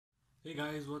Hey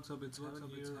guys, what's up? It's Heaven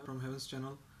here from Heaven's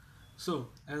channel. So,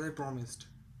 as I promised,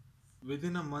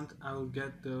 within a month I will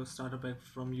get the starter pack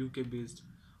from UK based.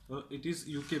 Well, it is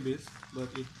UK based,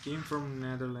 but it came from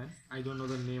Netherlands. I don't know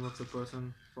the name of the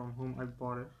person from whom I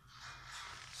bought it.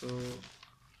 So,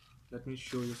 let me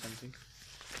show you something.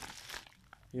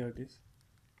 Here it is.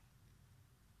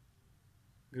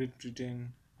 Great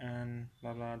Britain and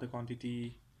blah blah, the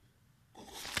quantity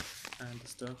and the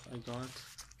stuff I got.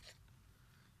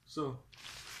 So,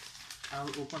 I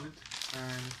will open it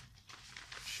and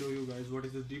show you guys what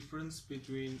is the difference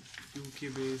between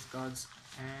UK based cards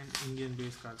and Indian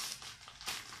based cards.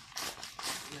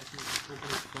 Let me open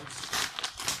it first.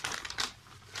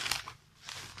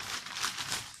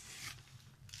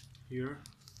 Here.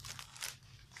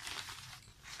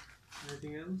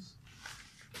 Anything else?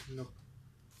 Nope.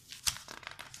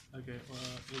 Okay,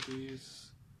 it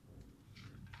is.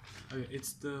 Okay,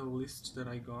 it's the list that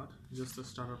I got, just the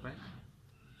starter pack.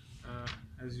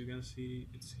 As you can see,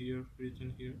 it's here,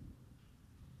 written here.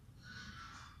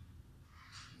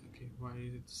 Okay, why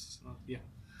it's not? Yeah,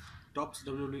 Tops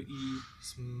WWE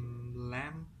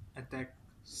SLAM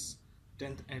ATTAX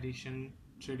 10th edition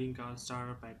trading card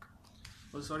starter pack.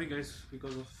 Well, sorry guys,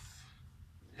 because of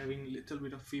having little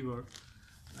bit of fever,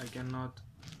 I cannot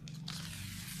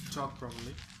talk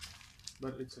properly,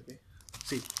 but it's okay.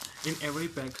 See, in every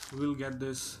pack we'll get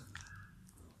this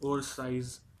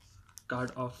oversized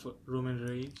card of Roman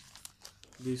Reigns.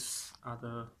 These are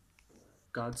the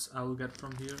cards I will get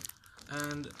from here,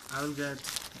 and I will get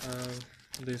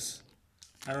this.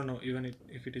 I don't know even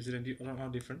if it is written or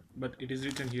not different, but it is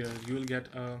written here. You will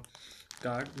get a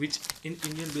card which in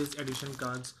Indian based edition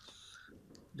cards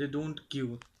they don't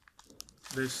give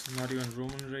this, not even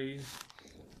Roman Reigns.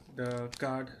 The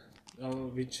card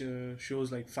which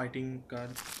shows like fighting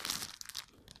card.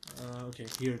 Okay,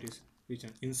 here it is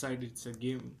written inside. It's a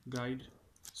game guide,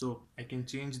 so I can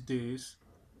change this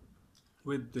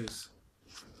with this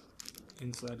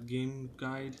inside game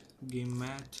guide, game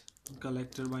mat,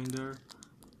 collector binder,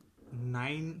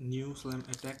 9 new Slam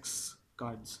ATTAX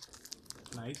cards.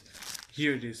 Nice.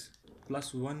 Here it is,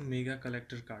 plus 1 mega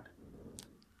collector card,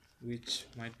 which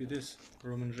might be this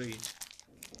Roman Reigns,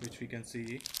 which we can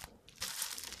see.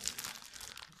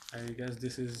 I guess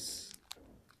this is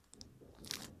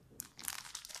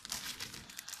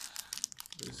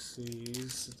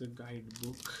the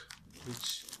guidebook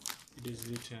which it is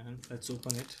written. Let's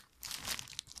open it.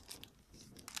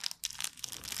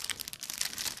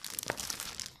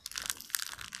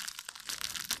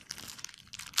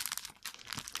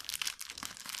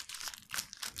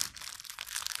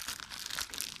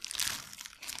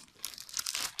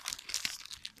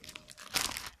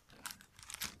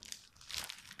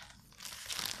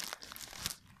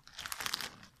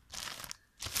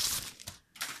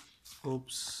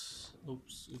 Oops.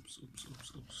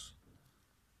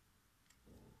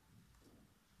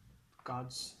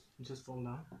 Cards just fall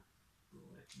down.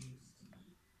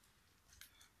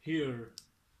 Here,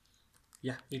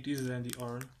 yeah, it is Randy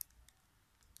Orton.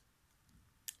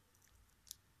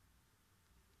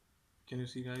 Can you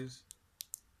see, guys?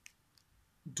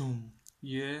 Doom.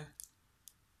 Yeah,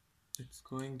 it's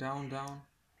going down.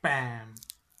 Bam.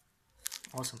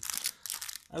 Awesome.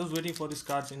 I was waiting for these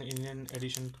cards in Indian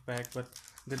edition pack, but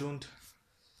they don't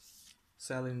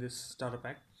sell in this starter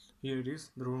pack. Here it is,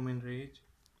 the Roman Rage.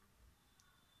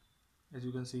 As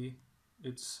you can see,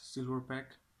 it's silver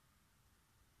pack,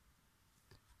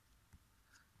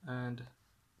 and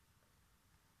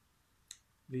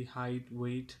the height,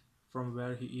 weight from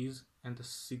where he is, and the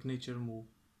signature move.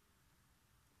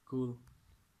 Cool.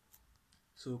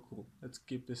 So cool. Let's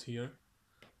keep this here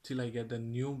till I get the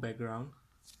new background.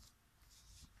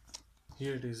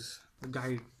 Here it is, the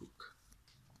guidebook.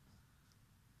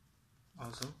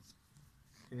 Awesome.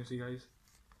 Can you see, guys?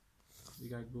 The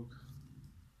guidebook.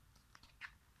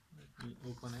 Let me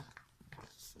open it.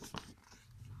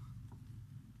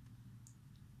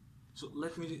 So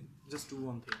let me just do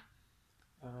one thing.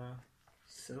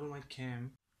 Settle my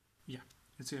cam. Yeah,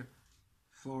 it's here.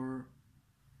 For,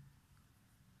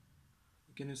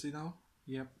 can you see now?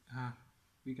 Yep.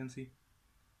 We can see.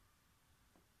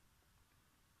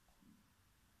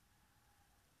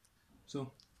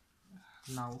 So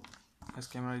now, as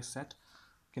camera is set,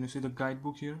 can you see the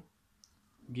guidebook here?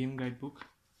 Game guidebook.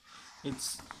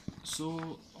 It's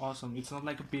so awesome. It's not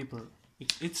like a paper.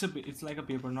 It's like a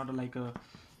paper, not like a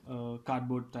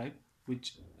cardboard type,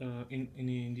 which in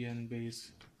any Indian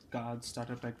based card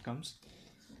starter pack comes.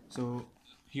 So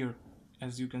here,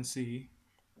 as you can see,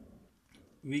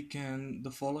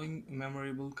 the following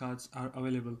memorable cards are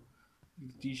available.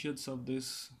 T-shirts of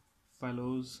this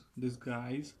fellows, these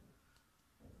guys,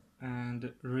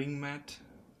 and ring mat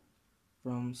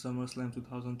from SummerSlam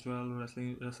 2012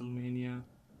 WrestleMania.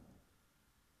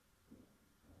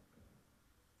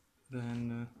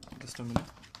 Then just a minute.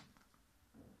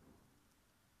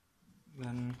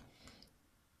 Then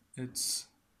it's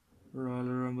Royal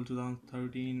Rumble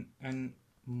 2013 and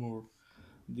more.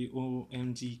 The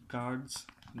OMG cards.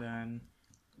 Then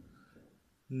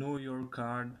know your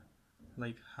card,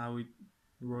 like how it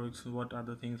works, what are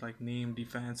the things like name,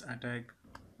 defense, attack,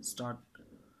 start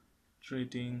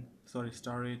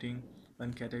star rating,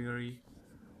 and category.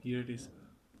 Here it is.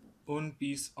 Own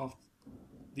piece of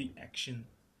the action.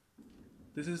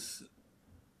 This is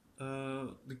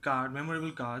the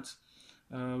memorable cards,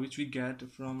 which we get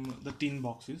from the tin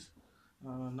boxes,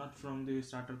 not from the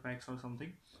starter packs or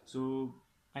something. So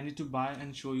I need to buy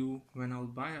and show you. When I'll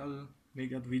buy, I'll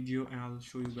make a video and I'll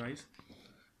show you guys.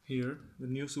 Here, the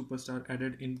new superstar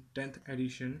added in 10th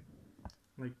edition,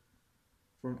 like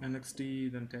from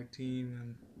NXT, then tag team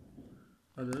and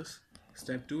others.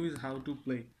 Step 2 is how to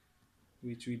play,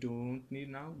 which we don't need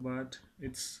now, but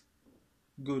it's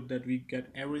good that we get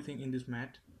everything in this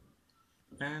mat.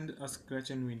 And a scratch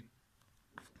and win.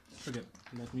 Okay,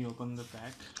 let me open the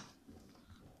pack.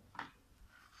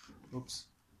 Oops,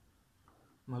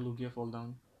 my Lugia fall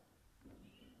down.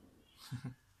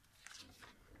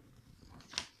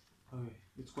 Okay,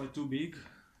 it's quite too big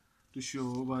to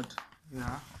show, but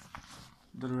yeah,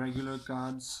 the regular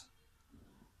cards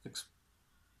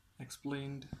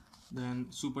explained, then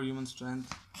superhuman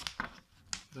strength,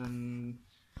 then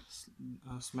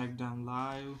SmackDown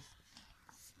Live,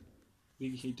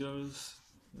 big hitters,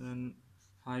 then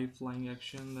high flying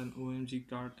action, then OMG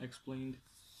card explained,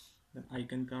 then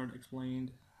icon card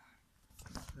explained,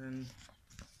 then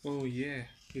oh yeah,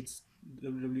 it's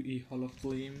WWE Hall of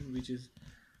Fame, which is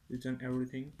written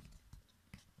everything.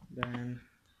 Then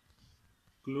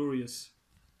glorious.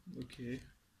 Okay.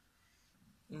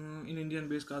 In Indian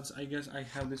base cards, I guess I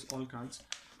have this all cards,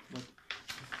 but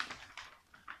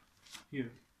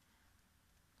here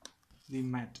the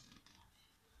mat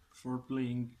for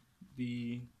playing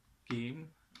the game,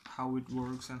 how it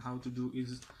works and how to do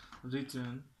is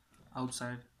written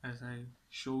outside as I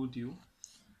showed you.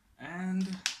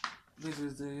 And this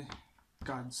is the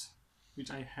cards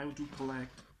which I have to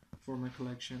collect for my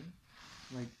collection,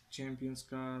 like champions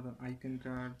card, an icon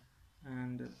card,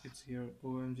 and it's here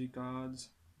OMG cards,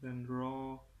 then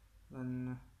raw,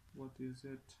 then what is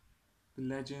it, the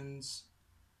legends,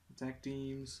 tag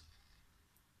teams,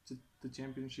 the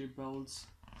championship belts,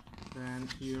 then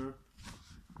here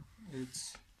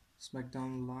it's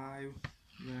SmackDown Live,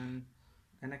 then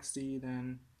NXT,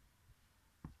 then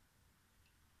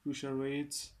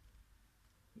cruiserweights,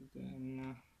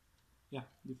 then yeah,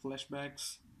 the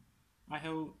flashbacks. I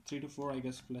have 3 to 4 I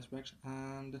guess flashbacks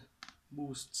and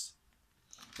boosts.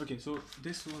 Okay, so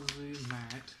this was the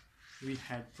mat we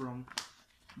had from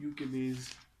UK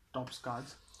based Tops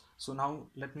cards. So now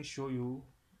let me show you.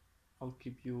 I'll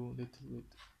keep you with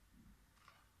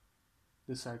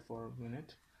this side for a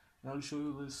minute. I'll show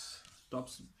you this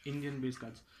Tops Indian based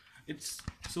cards. It's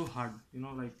so hard, you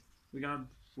know, like we cannot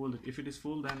fold it. If it is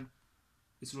full, then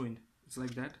it's ruined. It's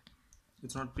like that.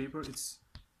 It's not paper, it's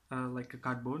like a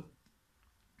cardboard.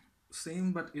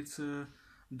 Same, but it's a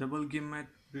double game mat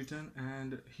written,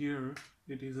 and here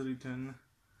it is a written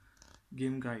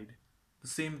game guide. The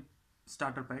same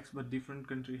starter packs, but different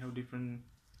country have different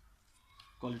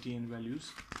quality and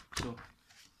values. So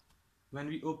when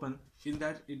we open, in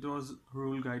that it was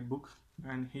rule guide book,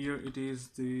 and here it is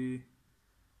the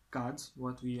cards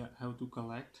what we have to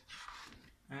collect,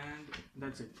 and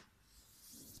that's it.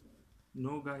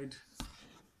 No guide,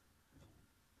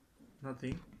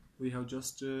 nothing. We have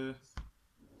just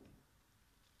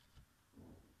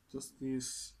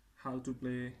this how to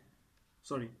play,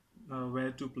 sorry,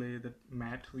 where to play that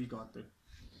mat we got it.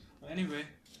 Anyway,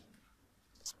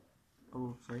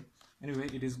 oh sorry, anyway,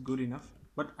 it is good enough,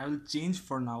 but I will change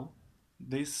for now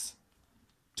this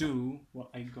to what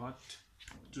I got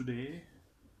today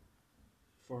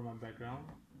for my background.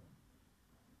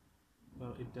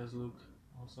 Well, it does look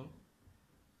awesome.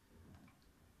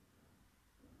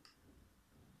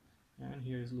 And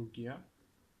here is Lugia.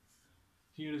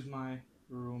 Here is my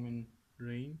Roman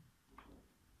Reign.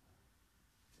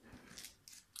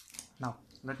 Now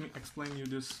let me explain you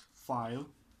this file.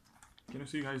 Can you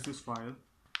see guys this file?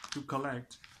 To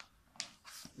collect,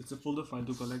 it's a folder file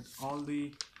to collect all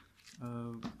the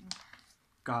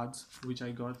cards which I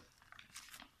got.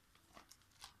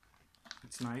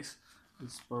 It's nice,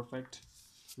 it's perfect,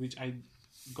 which I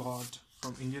got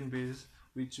from Indian base,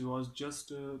 which was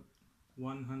just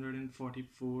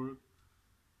 144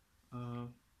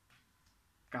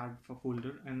 card for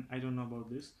folder, and I don't know about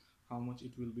this how much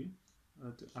it will be,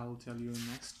 but I'll tell you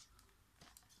next.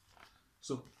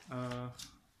 So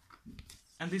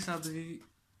and these are the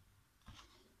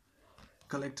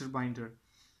collector binder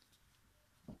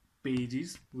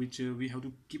pages which we have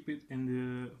to keep it in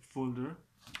the folder,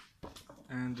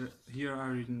 and here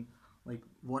are written like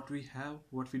what we have,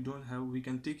 what we don't have. We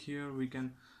can tick here, we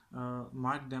can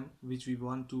mark them which we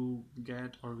want to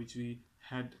get or which we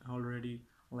had already,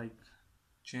 like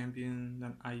champion,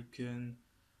 then icon,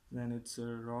 then it's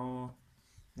raw,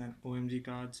 then OMG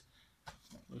cards.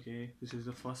 Okay, this is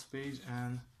the first page,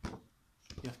 and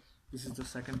yeah, this is the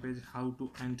second page, how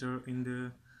to enter in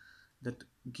the that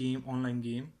game, online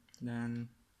game. Then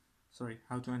sorry,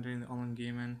 how to enter in the online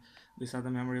game, and these are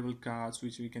the memorable cards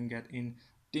which we can get in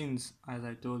tins, as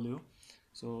I told you.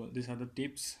 So these are the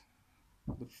tips.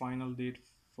 The final date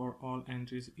for all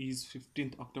entries is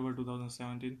 15th October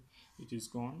 2017, which is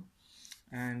gone.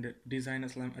 And design a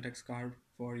SLAM ATTAX card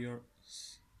for your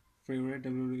favorite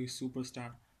WWE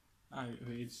superstar.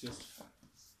 It's just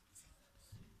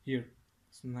here.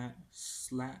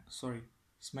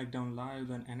 SmackDown Live,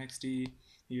 then NXT,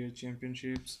 here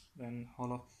championships, then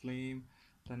Hall of Fame,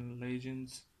 then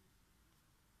Legends,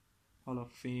 Hall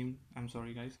of Fame. I'm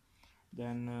sorry, guys.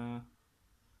 Then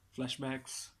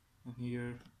flashbacks, and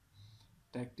here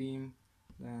tag team,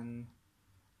 then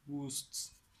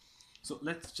boosts. So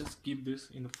let's just keep this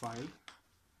in the file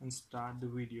and start the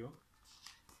video.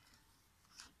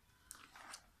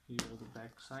 Here the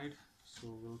back side,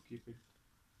 so we'll keep it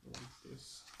like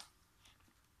this.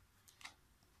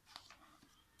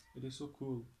 It is so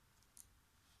cool.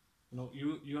 You know,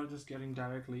 you are just getting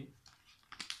directly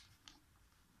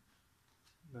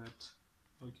that.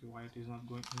 Okay, why it is not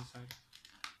going inside?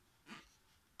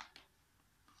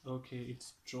 Okay,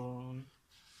 it's drawn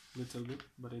little bit,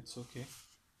 but it's okay.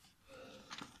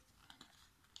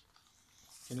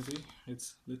 Can you see?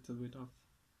 It's little bit of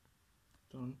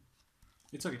drawn.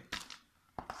 It's okay.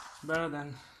 Better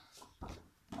than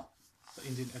the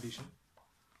Indian edition.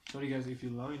 Sorry guys, if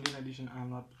you love Indian edition, I'm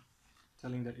not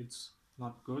telling that it's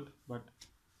not good, but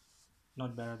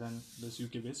not better than this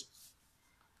UK based.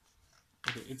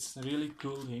 Okay, it's a really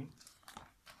cool thing.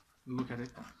 Look at it.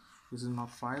 This is my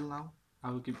file now.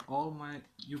 I will keep all my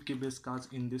UK based cards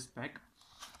in this pack,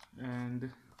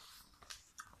 and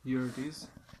here it is,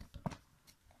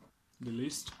 the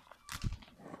list.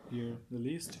 Here the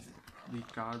list, the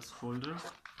cards folder,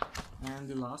 and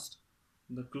the last,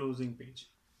 the closing page.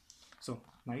 So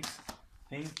nice.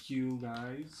 Thank you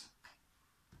guys,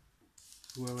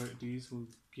 whoever it is who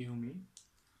gave me.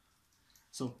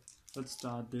 So let's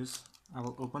start this. I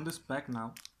will open this pack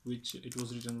now, which it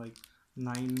was written like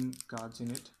 9 cards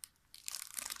in it,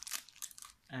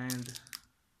 and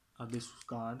this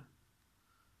card,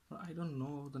 I don't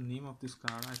know the name of this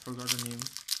card. I forgot the name.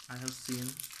 I have seen,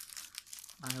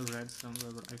 I have read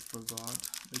somewhere, but I forgot.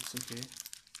 It's okay,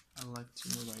 I'll let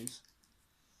you know guys.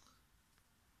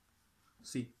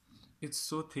 See, it's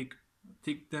so thick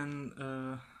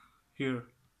than here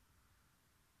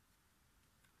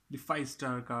the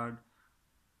 5-star card,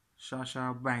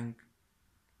 Sasha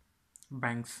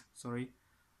Banks, sorry,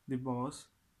 the boss,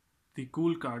 the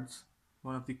cool cards,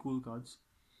 one of the cool cards,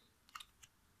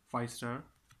 5-star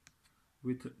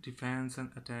with defense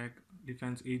and attack,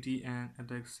 defense 80 and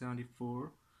attack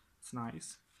 74. It's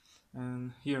nice.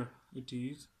 And here it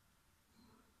is.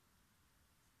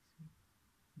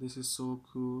 This is so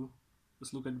cool.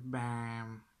 Just look at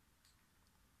bam.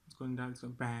 It's going down. It's a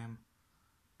bam.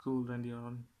 Cool, Randy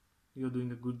Orton. You're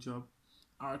doing a good job.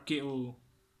 RKO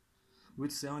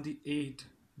with 78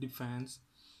 defense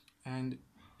and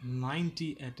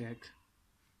 90 attack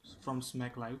from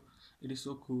Smack Live. It is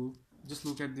so cool. Just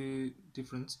look at the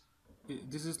difference.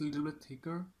 This is a little bit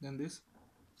thicker than this,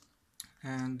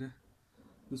 and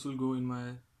this will go in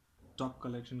my top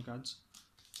collection cards.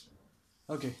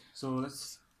 Okay, so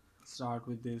let's start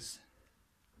with this.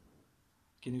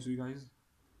 Can you see guys?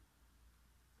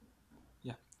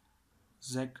 Yeah,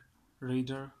 Zack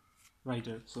Ryder,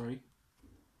 sorry.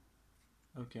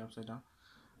 Okay, upside down.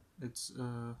 It's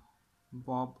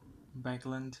Bob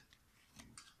Backlund.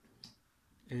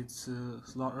 It's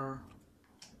Slaughter,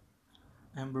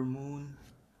 Ember Moon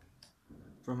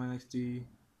from NXT,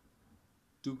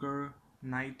 Tucker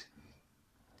Knight.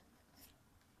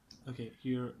 Okay,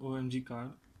 here OMG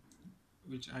card,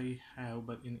 which I have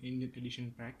but in Indian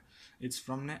edition pack. It's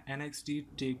from NXT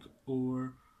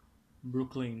Takeover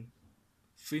Brooklyn,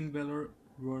 Finn Balor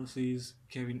versus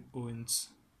Kevin Owens.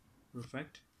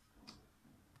 Perfect.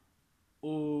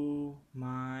 Oh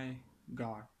my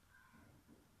god,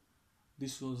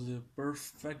 this was the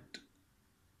perfect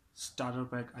starter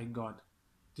pack I got.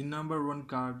 The number one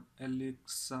card,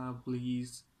 Alexa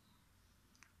Bliss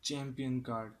champion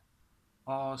card.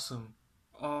 Awesome.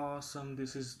 Awesome.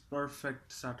 This is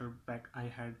perfect starter pack I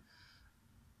had.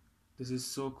 This is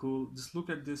so cool. Just look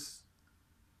at this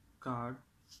card.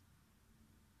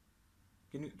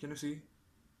 Can you see?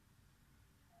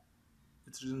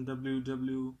 It's written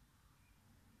WW.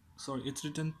 Sorry, it's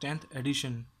written 10th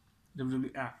edition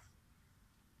WWF.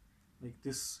 Like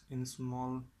this in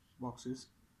small boxes.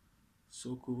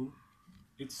 So cool.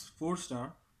 It's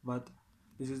 4-star, but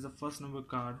this is the first number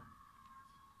card.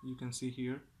 You can see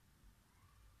here,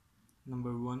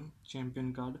 number one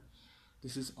champion card.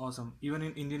 This is awesome. Even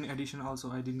in Indian edition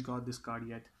also, I didn't got this card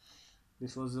yet.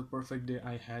 This was the perfect day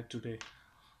I had today.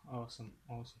 Awesome,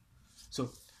 awesome.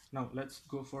 So now let's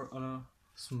go for a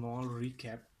small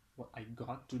recap what I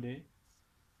got today.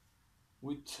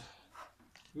 With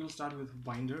we'll start with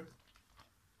binder.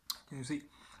 Can you see?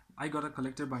 I got a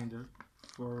collector binder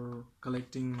for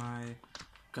collecting my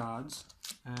cards,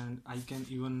 and I can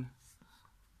even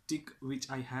tick which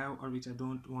I have or which I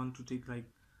don't want to tick. Like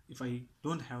if I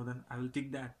don't have, then I will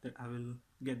tick that I will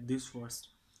get this first,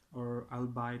 or I'll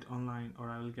buy it online, or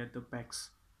I will get the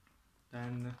packs.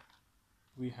 Then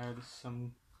we had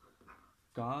some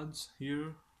cards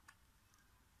here,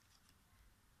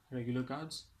 regular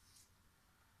cards.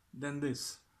 Then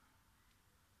this,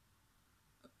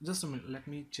 just a minute, let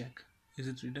me check, is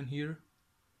it written here?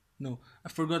 No, I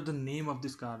forgot the name of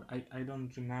this card. I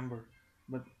don't remember,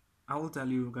 but I will tell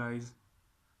you guys.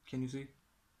 Can you see?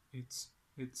 It's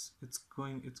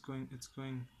going.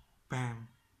 Bam,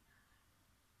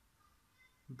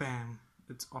 bam.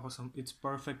 It's awesome. It's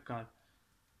perfect card.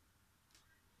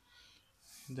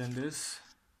 Then this,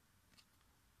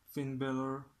 Finn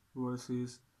Balor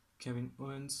versus Kevin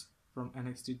Owens from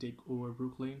NXT Takeover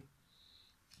Brooklyn.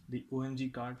 The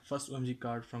OMG card, first OMG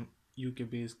card from UK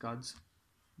based cards.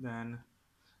 Then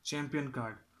champion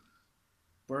card,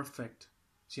 perfect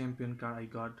champion card I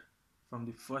got from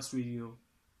the first video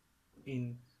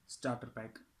in starter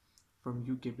pack from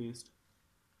UK based.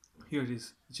 Here it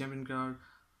is, champion card,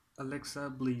 Alexa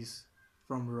Bliss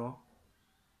from Raw.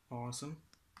 Awesome.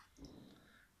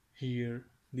 Here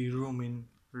the Roman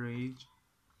Rage,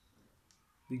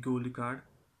 the gold card,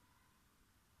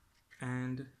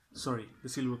 and sorry, the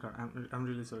silver card. I'm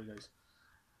really sorry guys.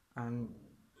 I'm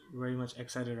very much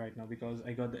excited right now because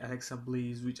I got the Alexa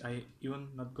Bliss, which I even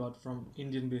not got from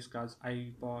Indian based cards.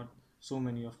 I bought so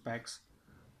many of packs,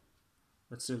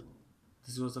 but still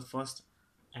this was the first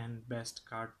and best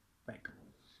card pack.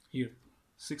 Here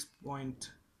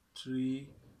 6.3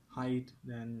 height,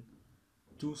 then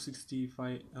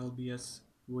 265 lbs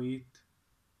weight,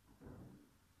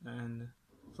 and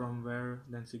from where,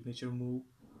 then signature move,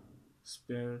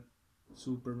 spare,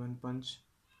 Superman punch,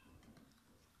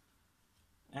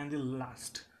 and the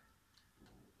last,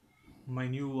 my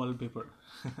new wallpaper.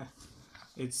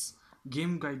 It's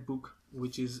game guidebook,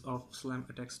 which is of Slam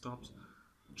Attacks Tops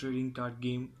trading card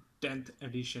game 10th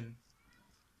edition.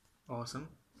 Awesome.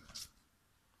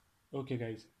 Okay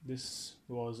guys, this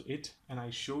was it, and I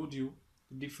showed you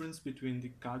the difference between the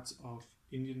cards of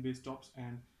Indian based tops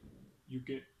and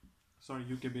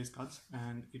UK based cards,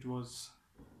 and it was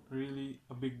really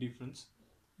a big difference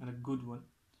and a good one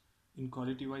in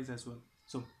quality wise as well.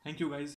 So thank you guys.